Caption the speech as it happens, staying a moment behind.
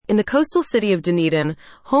In the coastal city of Dunedin,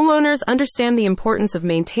 homeowners understand the importance of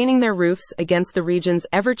maintaining their roofs against the region's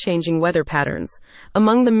ever-changing weather patterns.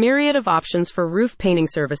 Among the myriad of options for roof painting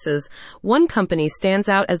services, one company stands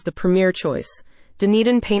out as the premier choice: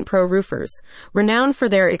 Dunedin PaintPro Roofers. Renowned for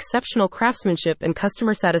their exceptional craftsmanship and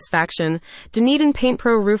customer satisfaction, Dunedin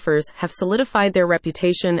PaintPro Roofers have solidified their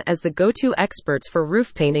reputation as the go-to experts for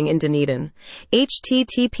roof painting in Dunedin.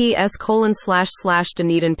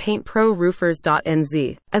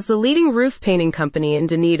 https://dunedinpaintproroofers.nz. As the leading roof painting company in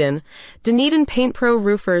Dunedin, Dunedin PaintPro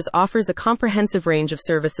Roofers offers a comprehensive range of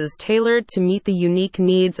services tailored to meet the unique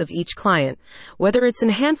needs of each client. Whether it's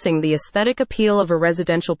enhancing the aesthetic appeal of a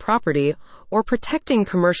residential property or protecting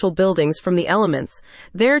commercial buildings from the elements,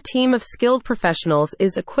 their team of skilled professionals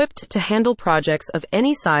is equipped to handle projects of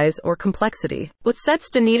any size or complexity. What sets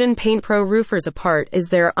Dunedin PaintPro Roofers apart is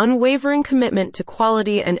their unwavering commitment to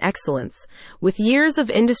quality and excellence. With years of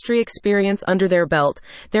industry experience under their belt,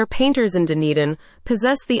 their painters in Dunedin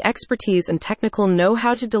possess the expertise and technical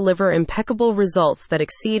know-how to deliver impeccable results that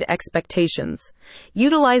exceed expectations.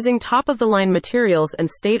 Utilizing top-of-the-line materials and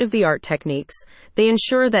state-of-the-art techniques, they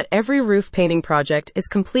ensure that every roof painting project is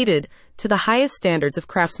completed to the highest standards of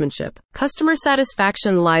craftsmanship. Customer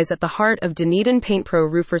satisfaction lies at the heart of Dunedin PaintPro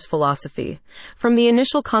Roofers' philosophy. From the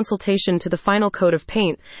initial consultation to the final coat of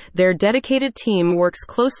paint, their dedicated team works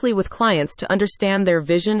closely with clients to understand their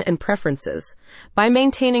vision and preferences. By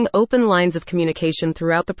maintaining open lines of communication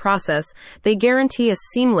throughout the process, they guarantee a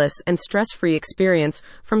seamless and stress-free experience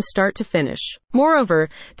from start to finish. Moreover,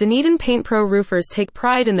 Dunedin PaintPro Roofers take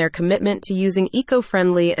pride in their commitment to using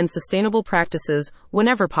eco-friendly and sustainable practices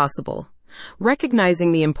whenever possible.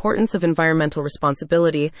 Recognizing the importance of environmental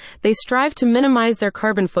responsibility, they strive to minimize their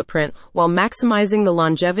carbon footprint while maximizing the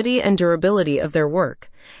longevity and durability of their work.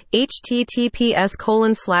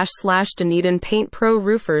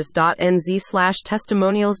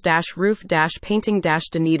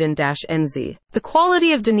 https://dunedinpaintproroofers.nz/testimonials-roof-painting-dunedin-nz. The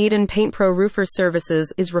quality of Dunedin PaintPro Roofers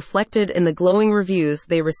services is reflected in the glowing reviews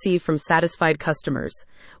they receive from satisfied customers.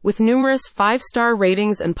 With numerous 5-star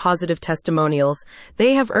ratings and positive testimonials,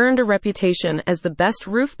 they have earned a reputation as the best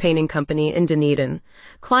roof painting company in Dunedin.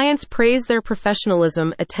 Clients praise their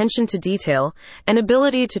professionalism, attention to detail, and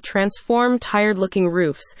ability to transform tired-looking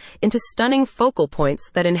roofs into stunning focal points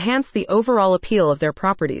that enhance the overall appeal of their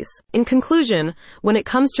properties. In conclusion, when it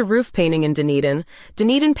comes to roof painting in Dunedin,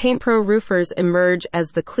 Dunedin PaintPro Roofers emerge as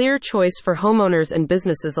the clear choice for homeowners and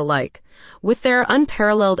businesses alike. With their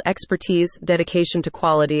unparalleled expertise, dedication to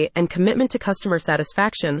quality, and commitment to customer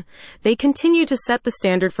satisfaction, they continue to set the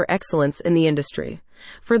standard for excellence in the industry.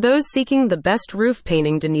 For those seeking the best roof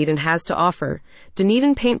painting Dunedin has to offer,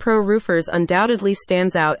 Dunedin PaintPro Roofers undoubtedly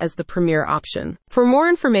stands out as the premier option. For more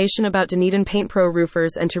information about Dunedin PaintPro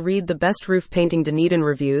Roofers and to read the best roof painting Dunedin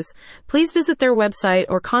reviews, please visit their website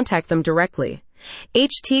or contact them directly.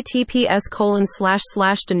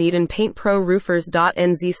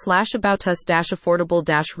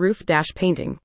 https://dunedinpaintproroofers.nz/aboutus-affordable-roof-painting